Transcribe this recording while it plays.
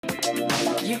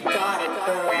You got it,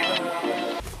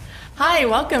 girl. Hi,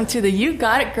 welcome to the You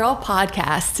Got It Girl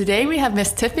podcast. Today we have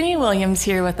Miss Tiffany Williams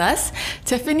here with us.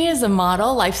 Tiffany is a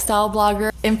model, lifestyle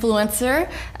blogger,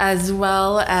 influencer, as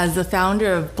well as the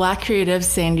founder of Black Creatives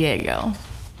San Diego.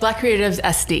 Black Creatives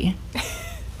SD.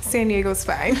 San Diego's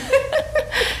fine.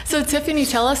 So Tiffany,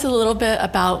 tell us a little bit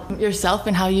about yourself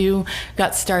and how you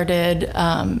got started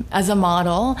as a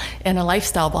model and a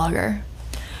lifestyle blogger.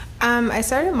 I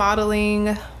started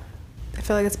modeling, I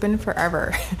feel like it's been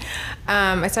forever.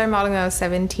 I started modeling when I was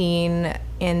 17,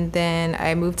 and then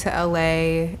I moved to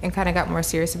LA and kind of got more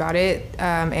serious about it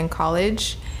in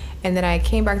college. And then I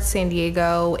came back to San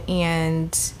Diego,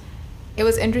 and it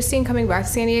was interesting coming back to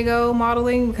San Diego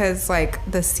modeling because like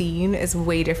the scene is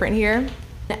way different here.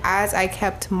 As I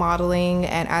kept modeling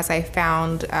and as I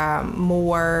found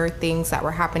more things that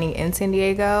were happening in San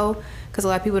Diego, because a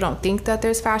lot of people don't think that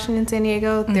there's fashion in San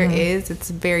Diego. Mm-hmm. There is. It's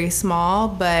very small,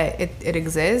 but it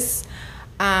exists.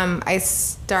 I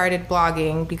started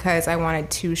blogging because I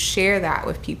wanted to share that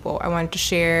with people. I wanted to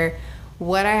share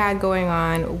what I had going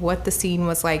on, what the scene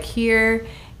was like here,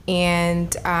 and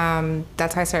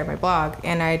that's how I started my blog.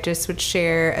 And I just would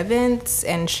share events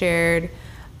and shared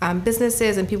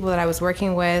businesses and people that I was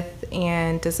working with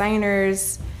and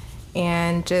designers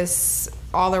and just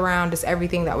all around just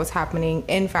everything that was happening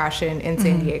in fashion in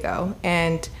San Diego.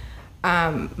 And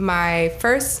I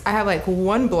have like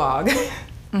one blog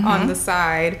on the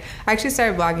side. I actually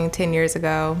started blogging 10 years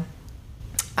ago,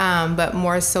 but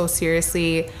more so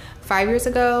seriously 5 years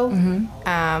ago,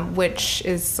 which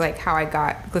is like how I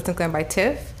got Glitz and Glam by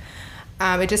Tiff.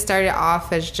 It just started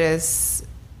off as just,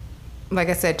 like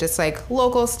I said, just like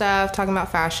local stuff, talking about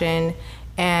fashion,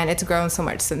 and it's grown so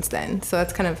much since then. So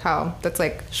that's kind of that's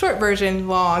like short version,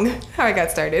 long, how I got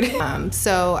started.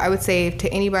 So I would say to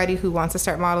anybody who wants to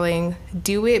start modeling,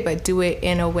 do it, but do it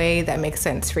in a way that makes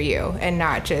sense for you and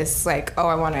not just like, oh,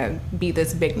 I want to be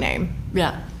this big name.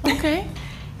 Yeah. Okay.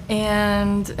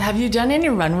 And have you done any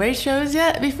runway shows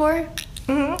yet before?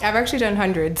 Mm-hmm. I've actually done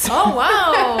hundreds. Oh,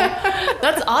 wow.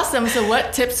 That's awesome. So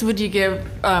what tips would you give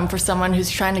for someone who's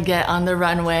trying to get on the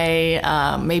runway?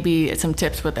 Maybe some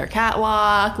tips with their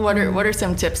catwalk. What are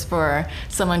some tips for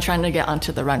someone trying to get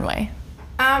onto the runway?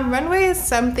 Runway is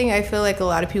something I feel like a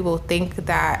lot of people think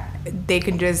that they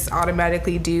can just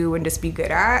automatically do and just be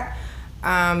good at.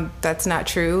 That's not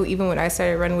true. Even when I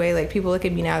started runway, like people look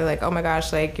at me now, they're like, oh my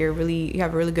gosh, like you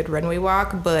have a really good runway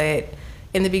walk. But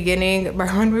in the beginning, my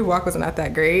runway walk was not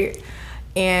that great.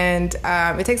 And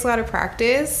it takes a lot of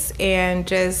practice and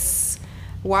just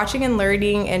watching and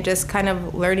learning and just kind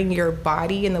of learning your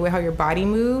body and the way how your body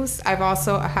moves. I've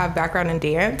also have background in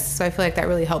dance, so I feel like that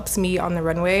really helps me on the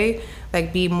runway,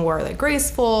 like be more like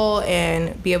graceful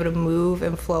and be able to move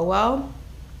and flow well.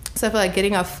 So I feel like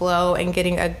getting a flow and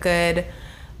getting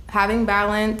having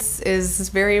balance is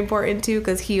very important too,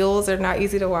 because heels are not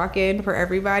easy to walk in for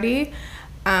everybody.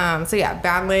 So yeah,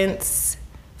 balance,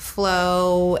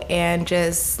 flow, and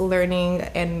just learning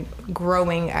and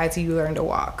growing as you learn to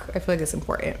walk. I feel like it's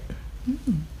important.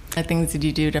 What things did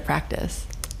you do to practice?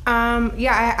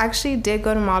 Yeah, I actually did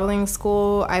go to modeling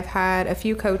school. I've had a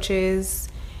few coaches,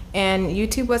 and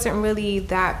YouTube wasn't really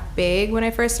that big when I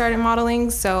first started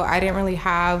modeling, so I didn't really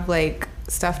have like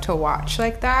stuff to watch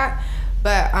like that.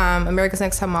 But America's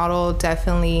Next Top Model,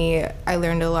 definitely I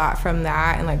learned a lot from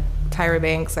that, and like Tyra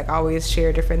Banks like always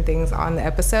share different things on the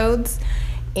episodes,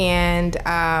 and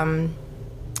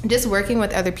just working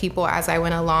with other people as I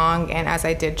went along and as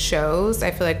I did shows,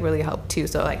 I feel like really helped too.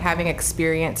 So like having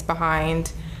experience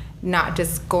behind not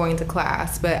just going to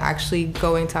class, but actually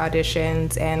going to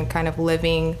auditions and kind of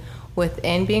living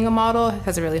within being a model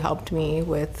has really helped me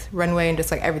with runway and just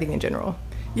like everything in general.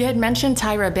 You had mentioned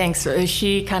Tyra Banks. So is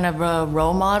she kind of a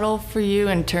role model for you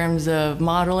in terms of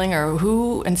modeling, or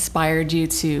who inspired you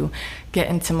to get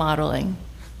into modeling?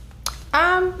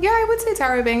 Yeah, I would say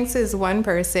Tyra Banks is one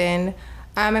person.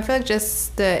 I feel like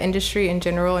just the industry in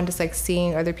general and just like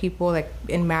seeing other people like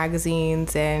in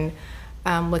magazines and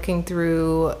looking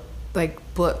through like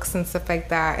books and stuff like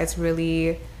that is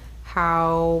really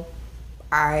how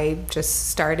I just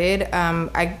started.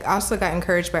 I also got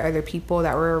encouraged by other people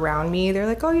that were around me. They're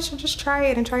like, oh, you should just try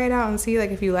it out and see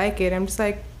like if you like it. I'm just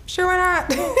like, sure, why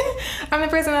not? I'm the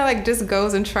person that like just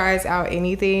goes and tries out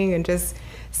anything and just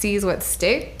sees what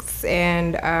sticks.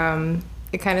 And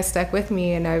it kind of stuck with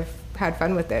me, and I've had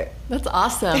fun with it. That's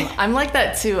awesome. I'm like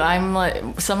that too. I'm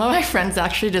like, some of my friends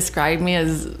actually describe me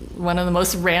as one of the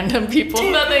most random people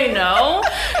that they know,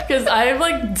 because I've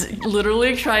like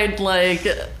literally tried like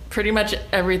pretty much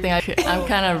everything. I'm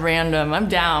kind of random. I'm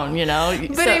down, you know?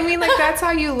 But I mean, like, that's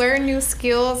how you learn new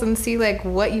skills and see, like,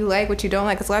 what you like, what you don't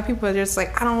like. Because a lot of people are just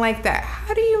like, I don't like that.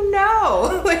 How do you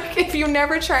know? Like, if you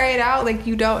never try it out, like,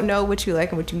 you don't know what you like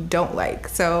and what you don't like.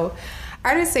 So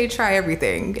I just say try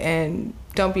everything and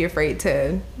don't be afraid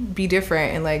to be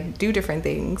different and, like, do different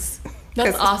things.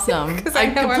 That's awesome. I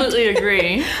completely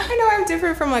agree. I know I'm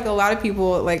different from, like, a lot of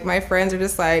people. Like, my friends are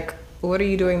just like, what are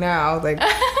you doing now? Like,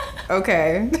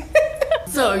 okay.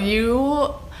 So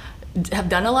you have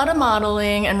done a lot of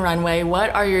modeling and runway. What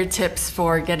are your tips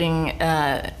for getting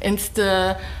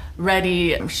Insta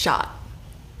ready shot?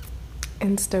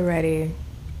 Insta ready.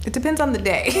 It depends on the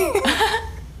day.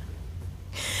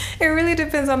 It really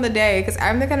depends on the day, because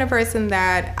I'm the kind of person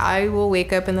that I will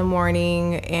wake up in the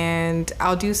morning and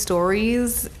I'll do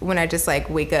stories when I just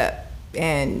like wake up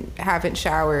and haven't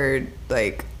showered,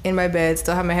 like in my bed,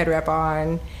 still have my head wrap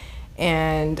on,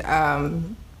 and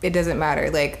it doesn't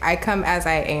matter. Like, I come as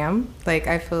I am. Like,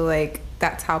 I feel like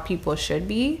that's how people should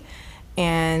be.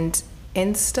 And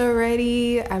Insta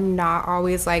ready, I'm not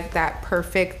always like that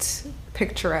perfect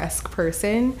picturesque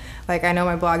person. Like, I know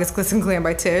my blog is Glitz and Glam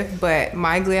by Tiff, but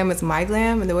my glam is my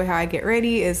glam, and the way how I get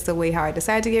ready is the way how I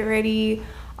decide to get ready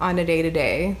on a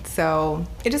day-to-day. So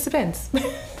it just depends.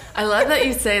 I love that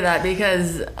you say that,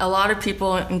 because a lot of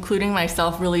people, including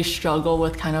myself, really struggle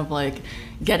with kind of like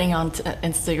getting on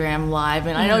Instagram live.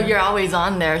 And I know you're always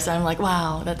on there, so I'm like,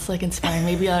 wow, that's like inspiring.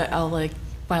 Maybe I'll like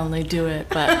finally do it.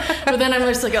 But then I'm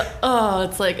just like, oh,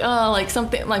 it's like, oh, like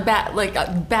something like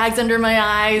bags under my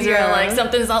eyes, or like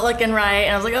something's not looking right.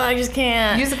 And I was like, oh, I just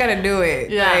can't. You just gotta do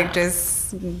it. Yeah. Like,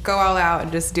 just go all out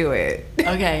and just do it.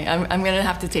 Okay, I'm gonna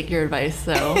have to take your advice,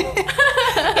 so.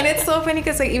 And it's so funny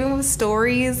because, like, even with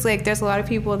stories, like, there's a lot of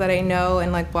people that I know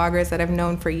and, like, bloggers that I've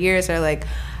known for years are like,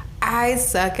 I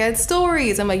suck at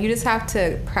stories. I'm like, you just have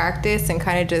to practice and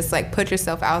kind of just, like, put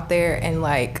yourself out there and,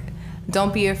 like,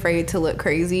 don't be afraid to look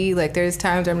crazy. Like, there's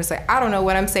times where I'm just like, I don't know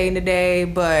what I'm saying today,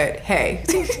 but hey.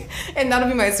 And that'll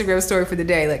be my Instagram story for the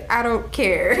day. Like, I don't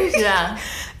care. Yeah.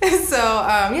 So,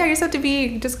 yeah, you just have to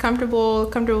be just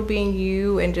comfortable being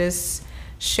you and just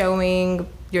showing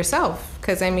yourself.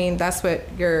 Because, I mean, that's what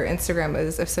your Instagram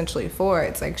is essentially for.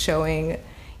 It's like showing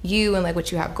you and like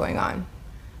what you have going on.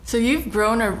 So you've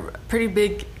grown a pretty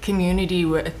big community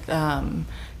with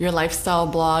your lifestyle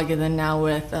blog, and then now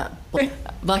with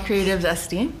Black Creatives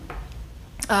SD.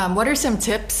 What are some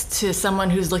tips to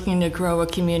someone who's looking to grow a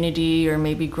community, or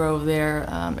maybe grow their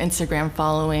Instagram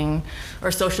following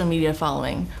or social media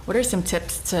following? What are some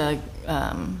tips to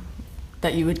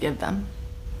that you would give them?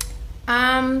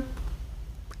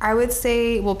 I would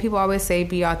say, well, people always say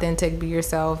be authentic, be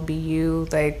yourself, be you.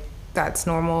 Like, that's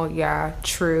normal. Yeah,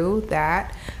 true,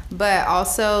 that. But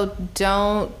also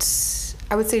don't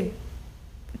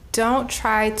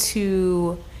try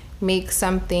to make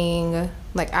something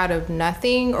like out of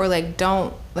nothing, or like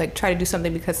don't like try to do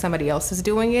something because somebody else is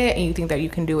doing it and you think that you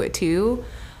can do it too.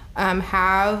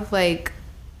 Have like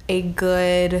a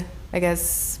good, I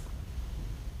guess,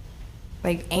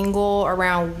 like angle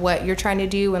around what you're trying to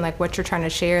do and like what you're trying to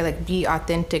share. Like, be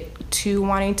authentic to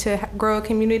wanting to grow a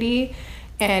community,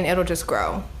 and it'll just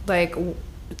grow. Like,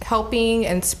 helping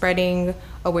and spreading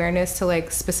awareness to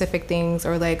like specific things,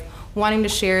 or like wanting to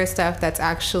share stuff that's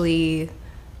actually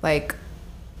like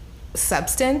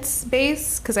substance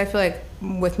based, because I feel like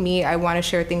with me, I want to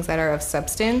share things that are of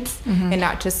substance, and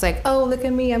not just like, oh, look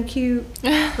at me, I'm cute.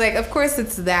 Like, of course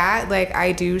it's that, like,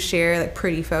 I do share like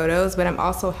pretty photos, but I'm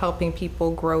also helping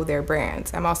people grow their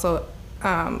brands. I'm also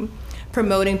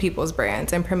promoting people's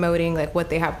brands and promoting like what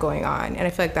they have going on. And I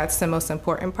feel like that's the most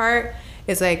important part,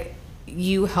 is like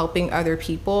you helping other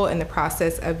people in the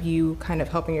process of you kind of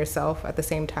helping yourself at the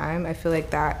same time. I feel like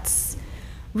that's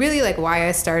really like why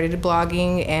I started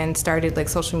blogging and started like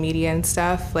social media and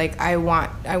stuff. Like, I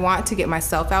want to get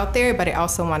myself out there, but I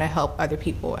also want to help other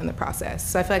people in the process.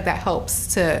 So I feel like that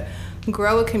helps to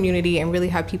grow a community and really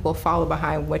have people follow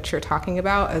behind what you're talking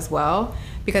about as well.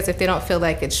 Because if they don't feel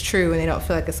like it's true and they don't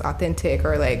feel like it's authentic,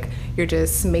 or like you're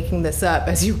just making this up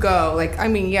as you go, like, I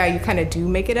mean, yeah, you kind of do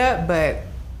make it up, but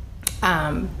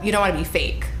you don't want to be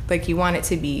fake. Like, you want it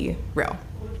to be real.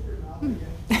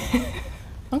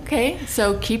 Okay,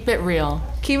 so keep it real.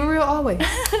 Keep it real always.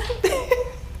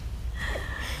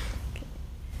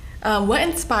 What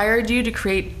inspired you to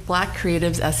create Black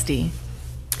Creatives SD?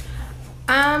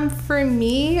 For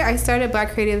me, I started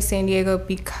Black Creatives San Diego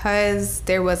because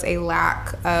there was a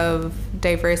lack of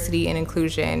diversity and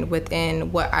inclusion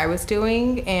within what I was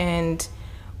doing and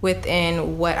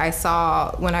within what I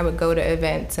saw when I would go to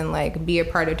events and like be a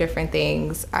part of different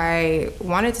things. I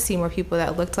wanted to see more people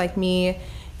that looked like me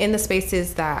in the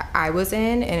spaces that I was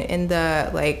in and in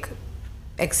the like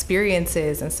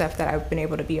experiences and stuff that I've been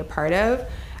able to be a part of,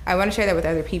 I want to share that with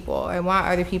other people. I want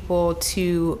other people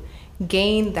to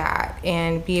gain that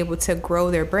and be able to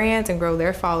grow their brands and grow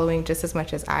their following just as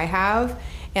much as I have,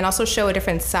 and also show a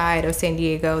different side of San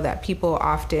Diego that people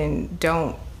often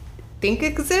don't think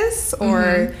exists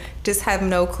or just have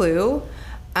no clue.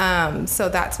 So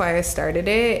that's why I started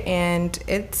it, and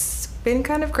it's been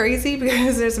kind of crazy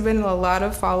because there's been a lot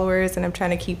of followers and I'm trying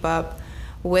to keep up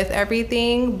with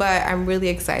everything, but I'm really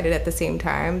excited at the same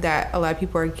time that a lot of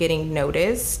people are getting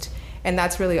noticed, and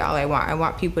that's really all I want. I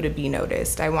want people to be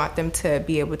noticed. I want them to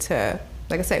be able to,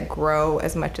 like I said, grow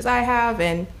as much as I have,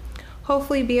 and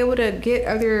hopefully be able to get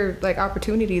other like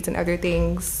opportunities and other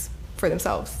things for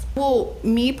themselves. Well,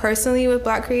 me personally with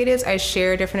Black Creatives, I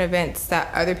share different events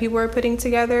that other people are putting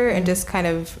together and just kind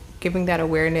of giving that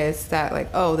awareness that like,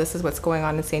 oh, this is what's going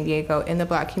on in San Diego in the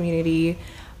Black community.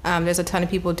 There's a ton of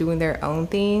people doing their own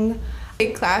thing. I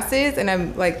take classes, and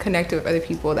I'm like connected with other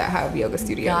people that have yoga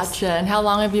studios. Gotcha. And how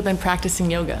long have you been practicing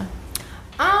yoga?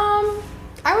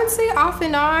 I would say off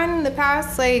and on the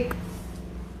past like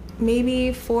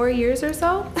maybe 4 years or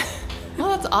so.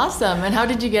 Oh, that's awesome. And how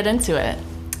did you get into it?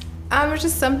 It was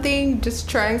just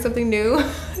trying something new,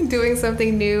 doing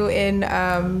something new in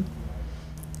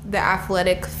the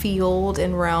athletic field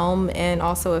and realm, and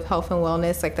also with health and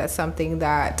wellness. Like that's something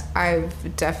that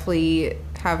I've definitely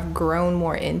have grown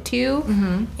more into.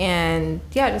 And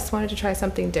yeah, I just wanted to try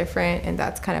something different, and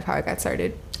that's kind of how I got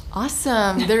started.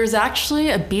 Awesome. There's actually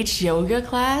a beach yoga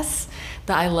class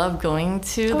that I love going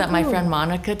to that my friend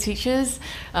Monica teaches.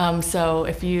 So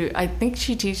I think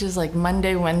she teaches like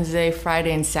Monday, Wednesday,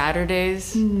 Friday, and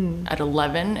Saturdays at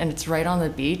 11, and it's right on the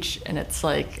beach, and it's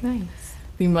like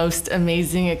the most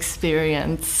amazing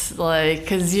experience, like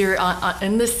because you're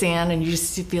in the sand and you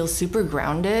just feel super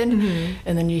grounded,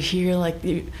 and then you hear like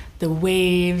the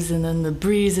waves, and then the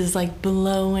breeze is like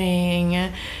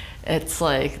blowing. It's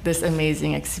like this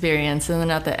amazing experience. And then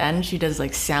at the end she does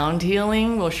like sound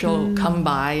healing. Well, she'll come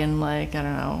by and like, I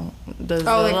don't know, does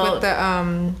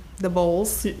with the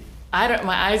bowls. My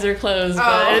eyes are closed,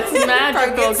 but it's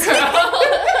magical,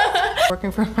 girl.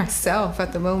 Working for myself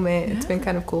at the moment. It's been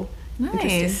kind of cool.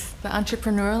 Nice. The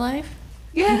entrepreneur life?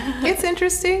 Yeah, it's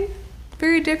interesting.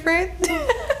 Very different.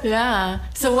 Yeah.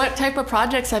 So what type of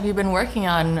projects have you been working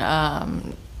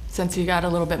on since you got a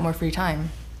little bit more free time?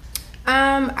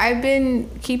 I've been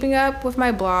keeping up with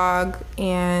my blog,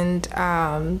 and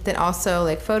then also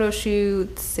like photo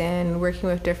shoots and working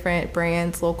with different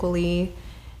brands locally,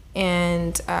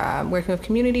 and working with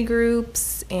community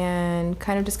groups, and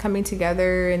kind of just coming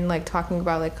together and like talking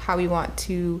about like how we want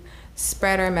to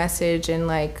spread our message and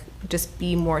like just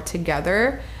be more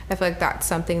together. I feel like that's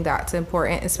something that's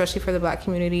important, especially for the Black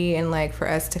community, and like for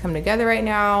us to come together right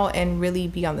now and really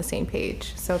be on the same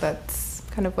page. So that's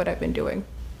kind of what I've been doing.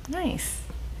 Nice.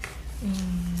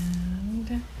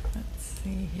 And let's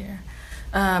see here.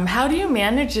 How do you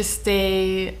manage to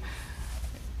stay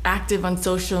active on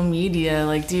social media?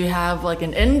 Like, do you have like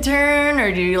an intern,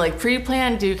 or do you like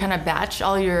pre-plan? Do you kind of batch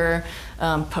all your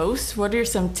posts? What are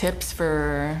some tips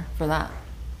for that?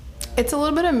 It's a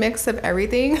little bit of a mix of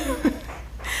everything.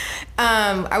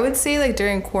 I would say like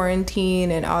during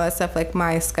quarantine and all that stuff, like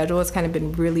my schedule has kind of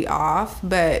been really off,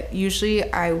 but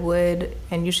usually I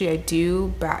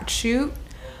do batch shoot.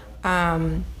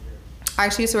 I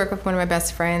actually used to work with one of my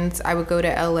best friends. I would go to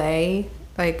LA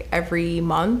like every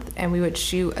month, and we would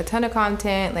shoot a ton of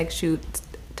content, like shoot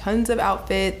tons of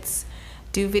outfits,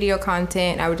 do video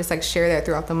content. I would just like share that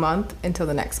throughout the month until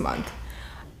the next month.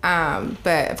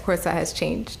 But of course that has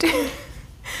changed.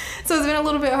 So it's been a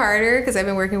little bit harder because I've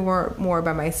been working more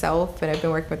by myself, and I've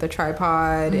been working with a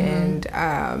tripod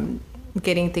and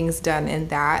getting things done in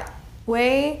that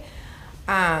way.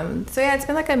 So yeah, it's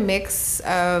been like a mix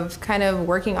of kind of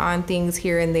working on things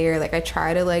here and there. Like I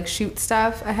try to like shoot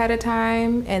stuff ahead of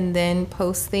time and then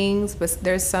post things, but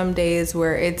there's some days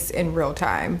where it's in real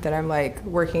time that I'm like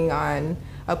working on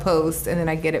a post and then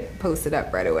I get it posted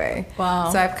up right away.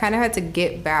 Wow. So I've kind of had to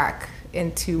get back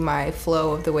into my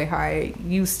flow of the way how I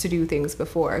used to do things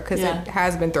before, because it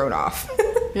has been thrown off.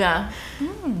 Yeah.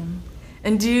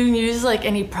 And do you use like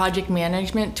any project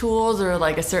management tools or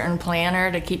like a certain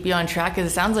planner to keep you on track? Because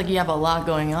it sounds like you have a lot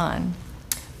going on.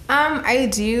 I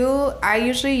do. I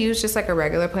usually use just like a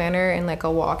regular planner and like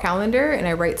a wall calendar, and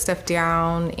I write stuff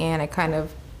down and I kind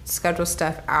of schedule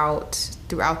stuff out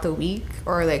throughout the week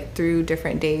or like through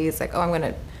different days. Like, oh, I'm going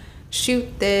to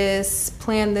shoot this,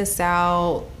 plan this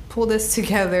out, pull this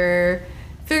together,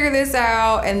 figure this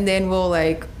out, and then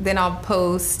then I'll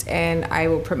post and I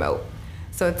will promote.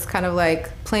 So it's kind of like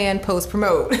plan, post,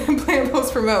 promote, plan,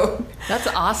 post, promote. That's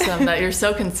awesome that you're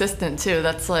so consistent too.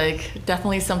 That's like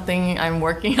definitely something I'm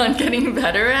working on getting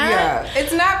better at. Yeah,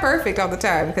 it's not perfect all the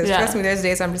time because Yeah. trust me, there's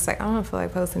days I'm just like, I don't feel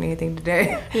like posting anything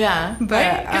today. Yeah,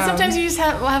 But, because sometimes you just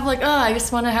have like, oh, I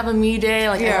just want to have a me day.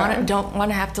 Like Yeah. don't want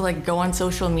to have to like go on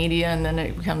social media, and then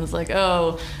it becomes like,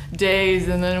 oh, days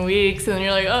and then weeks, and then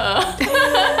you're like, oh.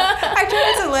 I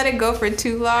try not to let it go for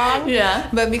too long. Yeah.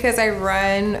 But because I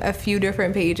run a few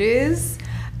different pages,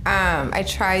 I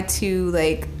try to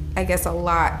like, I guess,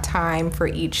 allot time for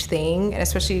each thing, and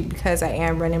especially because I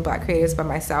am running Black Creatives by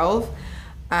myself.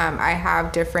 I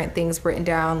have different things written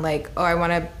down, like, oh, I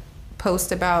want to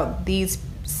post about these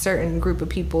certain group of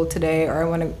people today, or I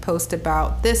want to post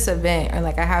about this event, or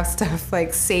like I have stuff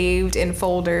like saved in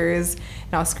folders,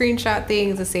 and I'll screenshot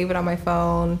things and save it on my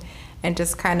phone and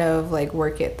just kind of like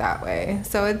work it that way.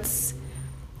 So it's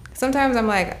sometimes I'm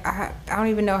like, I don't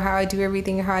even know how I do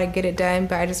everything, how to get it done,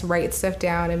 but I just write stuff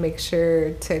down and make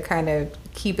sure to kind of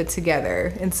keep it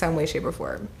together in some way, shape, or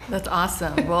form. That's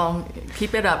awesome. Well,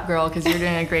 keep it up, girl, because you're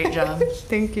doing a great job.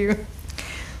 Thank you.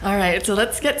 All right, so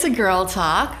let's get to girl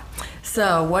talk.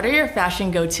 So, what are your fashion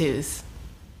go-tos?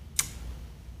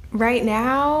 Right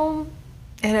now,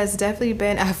 it has definitely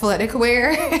been athletic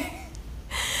wear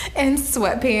and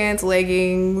sweatpants,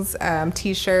 leggings,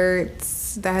 t-shirts.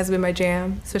 That has been my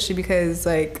jam, especially because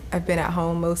like I've been at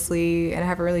home mostly and I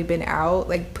haven't really been out.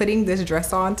 Like putting this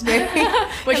dress on today,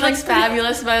 Which and, like, looks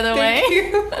fabulous, by the way. Thank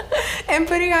you. And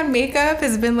putting on makeup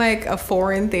has been like a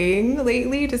foreign thing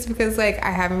lately, just because like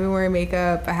I haven't been wearing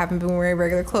makeup, I haven't been wearing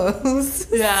regular clothes.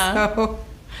 Yeah. So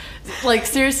Like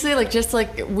seriously, like just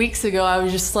like weeks ago, I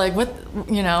was just like, what,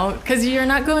 you know, because you're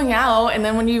not going out, and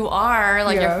then when you are,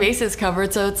 like Yeah. your face is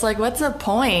covered, so it's like, what's the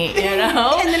point, you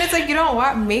know? and then it's like you don't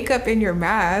want makeup in your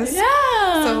mask.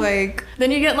 Yeah. So like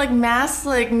Then you get like mass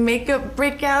like makeup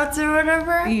breakouts or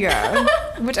whatever. yeah,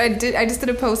 which I did. I just did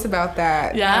a post about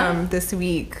that. Yeah? This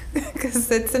week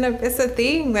because it's a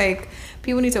thing. Like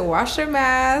people need to wash their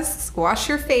masks, wash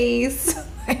your face.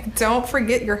 Like don't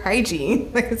forget your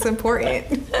hygiene. Like it's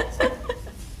important.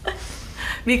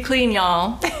 Be clean,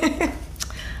 y'all.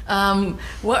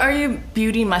 What are your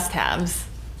beauty must-haves?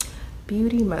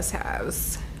 Beauty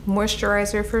must-haves.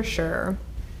 Moisturizer for sure.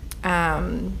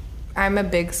 I'm a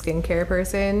big skincare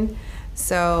person,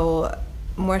 so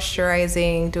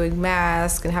moisturizing, doing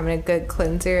masks, and having a good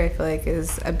cleanser, I feel like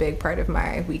is a big part of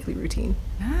my weekly routine.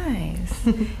 Nice.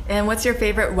 And what's your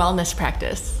favorite wellness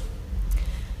practice?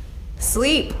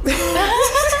 Sleep.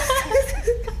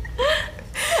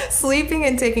 Sleeping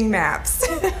and taking naps.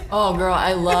 Oh, girl,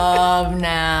 I love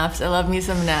naps. I love me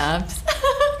some naps.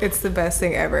 It's the best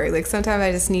thing ever. Like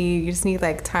sometimes you just need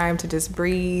like time to just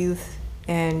breathe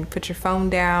and put your phone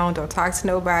down. Don't talk to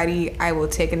nobody. I will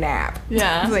take a nap.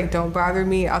 Yeah. Like don't bother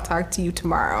me. I'll talk to you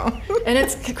tomorrow. And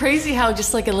it's crazy how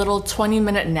just like a little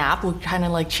 20-minute nap will kind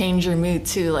of like change your mood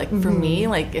too. Like for me,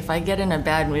 like if I get in a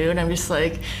bad mood, I'm just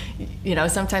like, you know,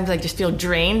 sometimes I just feel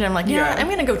drained. I'm like, you know what? I'm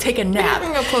gonna go take a nap.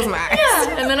 I'm gonna close my eyes.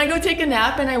 Yeah, and then I go take a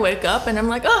nap and I wake up and I'm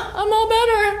like, oh, I'm all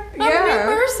better. I'm a Yeah.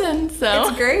 new person. So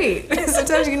It's great.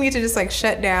 Sometimes you need to just like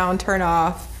shut down, turn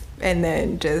off, and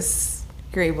then just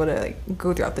you're able to like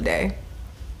go throughout the day.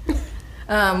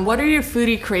 what are your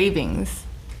foodie cravings?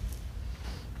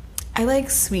 I like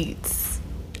sweets.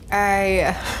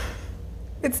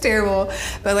 It's terrible,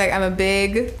 but like I'm a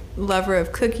big lover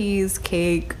of cookies,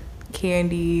 cake,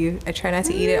 candy. I try not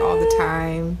to eat it all the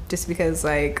time just because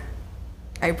like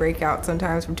I break out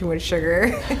sometimes from too much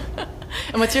sugar.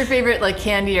 And what's your favorite like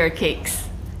candy or cakes?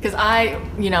 Because I,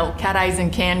 you know, cat eyes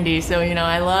and candy, so you know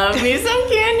I love me some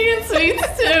candy and sweets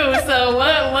too. So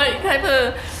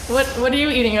what are you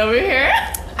eating over here?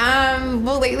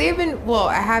 Well, lately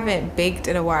I haven't baked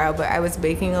in a while, but I was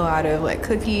baking a lot of like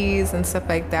cookies and stuff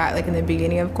like that, like in the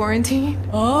beginning of quarantine.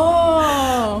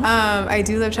 Oh. I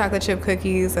do love chocolate chip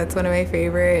cookies. That's one of my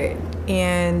favorite.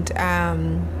 And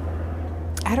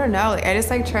I don't know. Like, I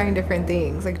just like trying different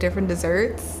things, like different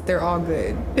desserts. They're all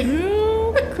good.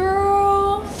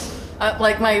 Girl.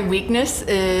 Like my weakness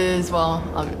is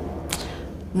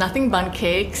nothing but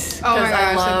cakes. Oh my 'cause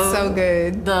I gosh, love that's so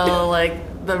good.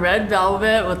 the red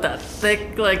velvet with that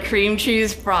thick like cream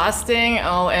cheese frosting.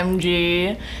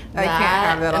 OMG. I can't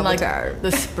have that all and, the like, time.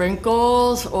 The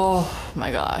sprinkles. Oh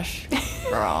my gosh.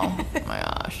 Girl. Oh my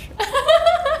gosh.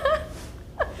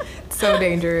 So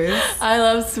dangerous. I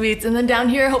love sweets. And then down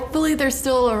here, hopefully they're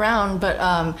still around, but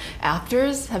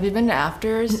Afters, have you been to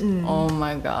Afters? Oh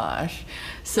my gosh.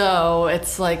 So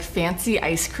it's like fancy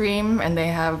ice cream and they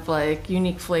have like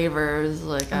unique flavors,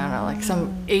 like I don't know, like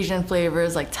some Asian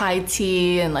flavors like Thai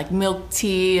tea and like milk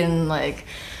tea and like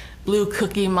Blue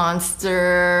Cookie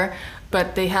Monster,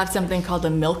 but they have something called a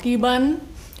Milky Bun,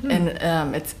 and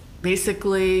it's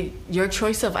basically your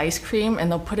choice of ice cream,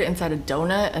 and they'll put it inside a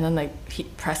donut, and then they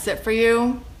press it for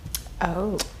you.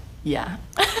 Oh. Yeah.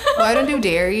 Well, I don't do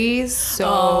dairy,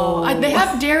 so... They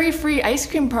have dairy-free ice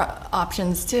cream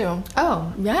options, too.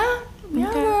 Oh. Yeah? Yeah,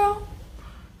 Okay. girl.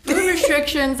 Food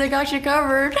restrictions, they got you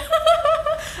covered.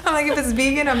 I'm like, if it's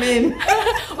vegan, I'm in.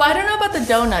 Well, I don't know about the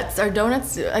donuts. Are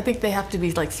donuts, I think they have to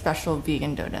be like special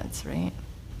vegan donuts, right?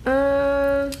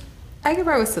 I could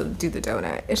probably still do the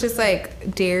donut. It's just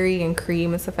like dairy and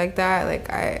cream and stuff like that.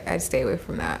 Like, I'd stay away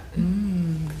from that.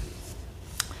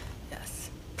 Yes.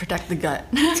 Protect the gut.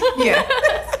 Yeah.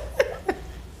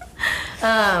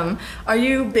 Are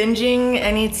you binging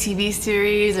any TV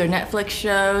series or Netflix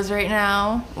shows right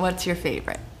now? What's your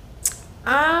favorite?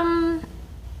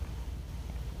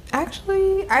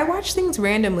 Actually, I watch things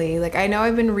randomly. Like, I know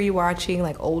I've been rewatching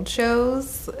like old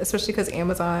shows, especially because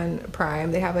Amazon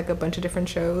Prime, they have like a bunch of different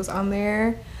shows on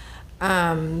there.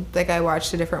 Like, I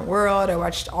watched A Different World. I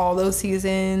watched all those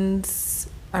seasons.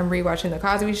 I'm rewatching The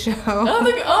Cosby Show.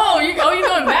 You're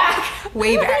going back.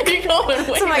 Way back. You're going way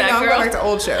So I'm like, back, no, I'm girl. going back to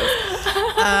old shows.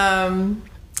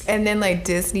 And then like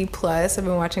Disney Plus, I've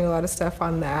been watching a lot of stuff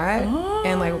on that,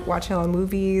 and like watching all the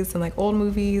movies and like old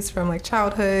movies from like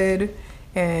childhood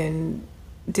and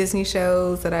Disney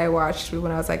shows that I watched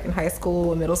when I was like in high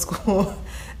school and middle school.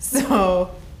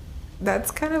 So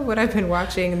that's kind of what I've been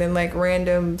watching, and then like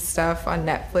random stuff on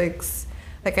Netflix.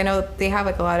 Like, I know they have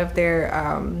like a lot of their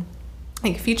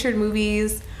like featured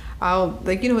movies. I'll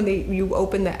like, when you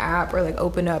open the app or like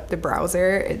open up the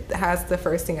browser, it has the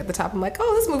first thing at the top. I'm like,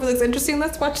 oh, this movie looks interesting,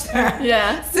 let's watch that.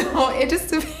 Yeah. So it just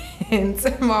depends.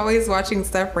 I'm always watching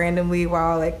stuff randomly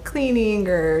while like cleaning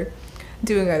or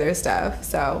doing other stuff.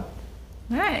 So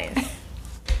Nice.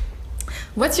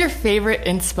 What's your favorite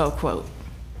inspo quote?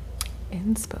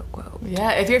 inspo quote.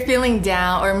 Yeah, if you're feeling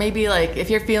down, or maybe like if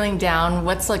you're feeling down,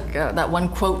 what's like that one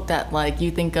quote that like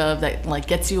you think of that like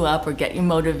gets you up or get you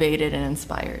motivated and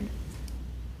inspired?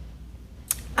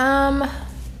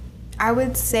 I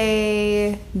would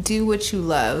say do what you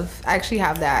love. I actually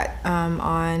have that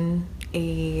on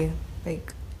a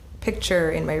like picture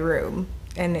in my room,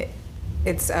 and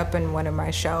it's up in one of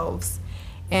my shelves.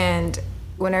 And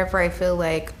whenever I feel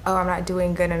like, oh, I'm not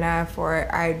doing good enough, or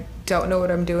I don't know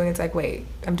what I'm doing, it's like, wait,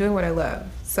 I'm doing what I love,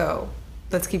 so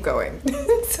let's keep going.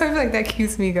 So I feel like that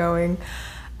keeps me going.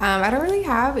 I don't really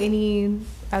have any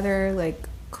other like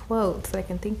quotes that I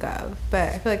can think of,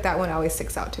 but I feel like that one always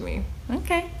sticks out to me.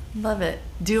 Okay, love it.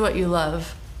 Do what you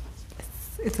love.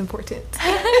 It's important.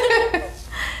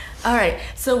 All right,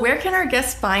 so where can our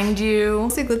guests find you?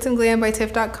 See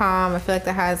glitz-and-glam-by-tiff.com. I feel like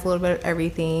that has a little bit of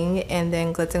everything. And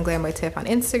then Glitz and Glam by Tiff on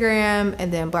Instagram,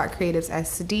 and then Black Creatives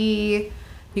SD.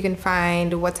 You can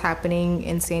find what's happening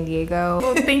in San Diego.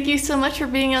 Well, thank you so much for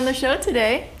being on the show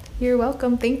today. You're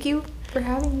welcome. Thank you for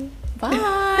having me.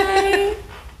 Bye.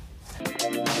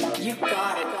 You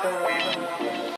got it, girl.